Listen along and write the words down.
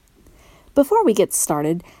Before we get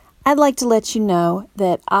started, I'd like to let you know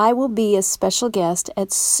that I will be a special guest at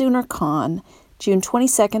SoonerCon, June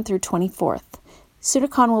 22nd through 24th.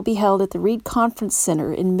 SoonerCon will be held at the Reed Conference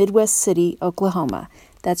Center in Midwest City, Oklahoma.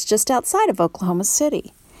 That's just outside of Oklahoma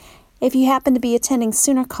City. If you happen to be attending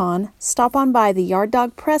SoonerCon, stop on by the Yard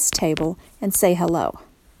Dog Press table and say hello.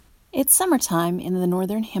 It's summertime in the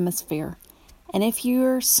Northern Hemisphere, and if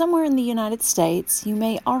you're somewhere in the United States, you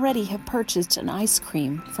may already have purchased an ice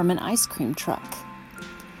cream from an ice cream truck.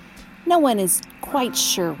 No one is quite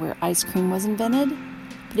sure where ice cream was invented,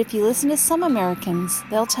 but if you listen to some Americans,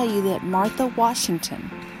 they'll tell you that Martha Washington,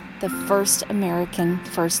 the first American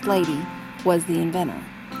First Lady, was the inventor.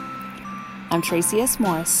 I'm Tracy S.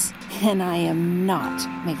 Morris, and I am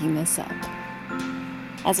not making this up.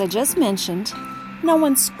 As I just mentioned, no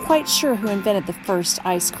one's quite sure who invented the first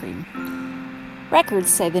ice cream.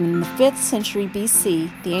 Records say that in the 5th century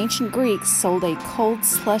BC, the ancient Greeks sold a cold,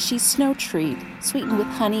 slushy snow treat sweetened with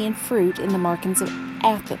honey and fruit in the markets of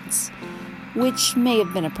Athens, which may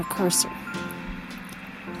have been a precursor.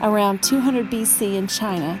 Around 200 BC in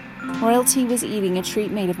China, royalty was eating a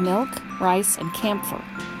treat made of milk, rice, and camphor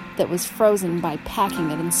that was frozen by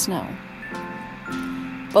packing it in snow.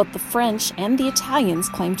 Both the French and the Italians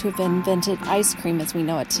claim to have invented ice cream as we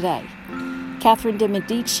know it today. Catherine de'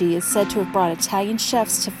 Medici is said to have brought Italian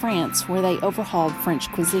chefs to France where they overhauled French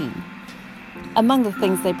cuisine. Among the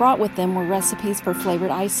things they brought with them were recipes for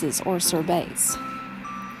flavored ices or sorbets.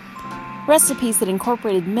 Recipes that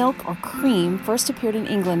incorporated milk or cream first appeared in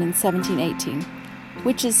England in 1718,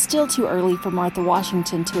 which is still too early for Martha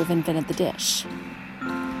Washington to have invented the dish.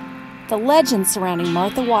 The legend surrounding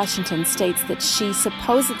Martha Washington states that she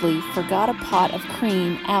supposedly forgot a pot of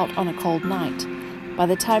cream out on a cold night. By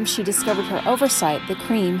the time she discovered her oversight, the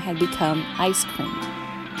cream had become ice cream.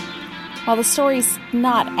 While the story's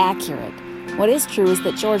not accurate, what is true is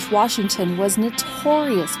that George Washington was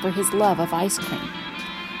notorious for his love of ice cream.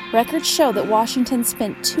 Records show that Washington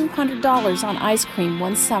spent $200 on ice cream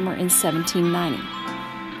one summer in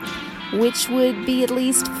 1790, which would be at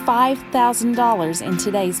least $5,000 in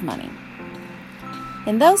today's money.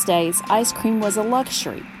 In those days, ice cream was a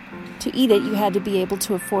luxury. To eat it, you had to be able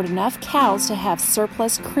to afford enough cows to have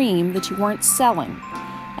surplus cream that you weren't selling,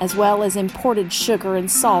 as well as imported sugar and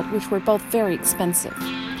salt, which were both very expensive.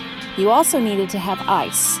 You also needed to have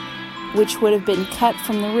ice, which would have been cut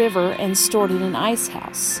from the river and stored in an ice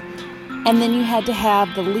house. And then you had to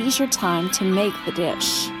have the leisure time to make the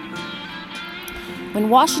dish. When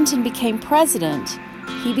Washington became president,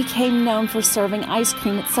 he became known for serving ice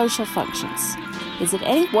cream at social functions. Is it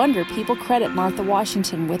any wonder people credit Martha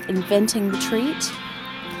Washington with inventing the treat?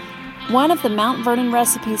 One of the Mount Vernon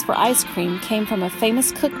recipes for ice cream came from a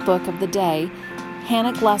famous cookbook of the day,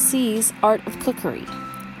 Hannah Glassey's Art of Cookery.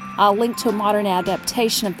 I'll link to a modern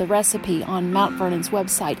adaptation of the recipe on Mount Vernon's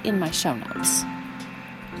website in my show notes.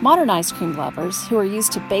 Modern ice cream lovers, who are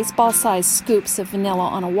used to baseball-sized scoops of vanilla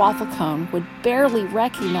on a waffle cone, would barely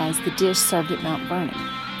recognize the dish served at Mount Vernon.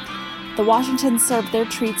 The Washingtons served their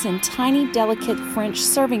treats in tiny, delicate French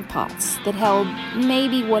serving pots that held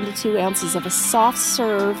maybe 1 to 2 ounces of a soft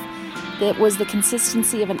serve that was the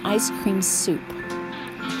consistency of an ice cream soup.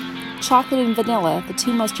 Chocolate and vanilla, the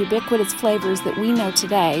two most ubiquitous flavors that we know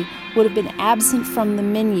today, would have been absent from the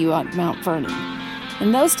menu at Mount Vernon.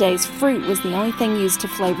 In those days, fruit was the only thing used to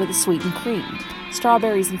flavor the sweetened cream.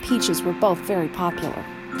 Strawberries and peaches were both very popular.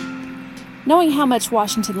 Knowing how much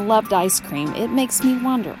Washington loved ice cream, it makes me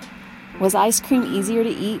wonder, was ice cream easier to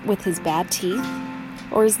eat with his bad teeth?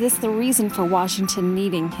 Or is this the reason for Washington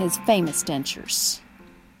needing his famous dentures?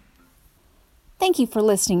 Thank you for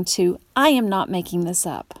listening to I Am Not Making This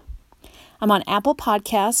Up. I'm on Apple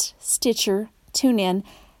Podcasts, Stitcher, TuneIn,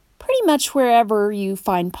 pretty much wherever you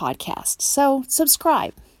find podcasts, so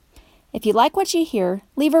subscribe. If you like what you hear,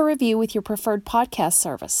 leave a review with your preferred podcast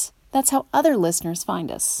service. That's how other listeners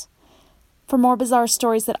find us. For more bizarre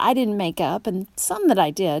stories that I didn't make up, and some that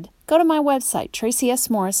I did, go to my website,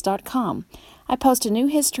 tracysmorris.com. I post a new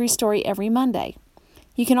history story every Monday.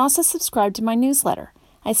 You can also subscribe to my newsletter.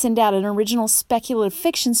 I send out an original speculative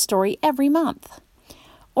fiction story every month.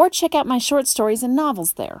 Or check out my short stories and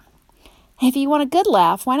novels there. If you want a good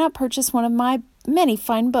laugh, why not purchase one of my many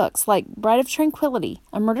fine books, like Bride of Tranquility,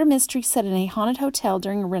 a murder mystery set in a haunted hotel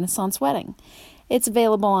during a Renaissance wedding. It's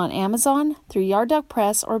available on Amazon, through Yard Dog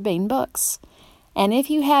Press, or Bain Books. And if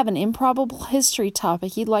you have an improbable history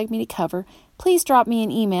topic you'd like me to cover, please drop me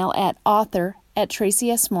an email at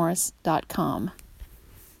author@tracysmorris.com.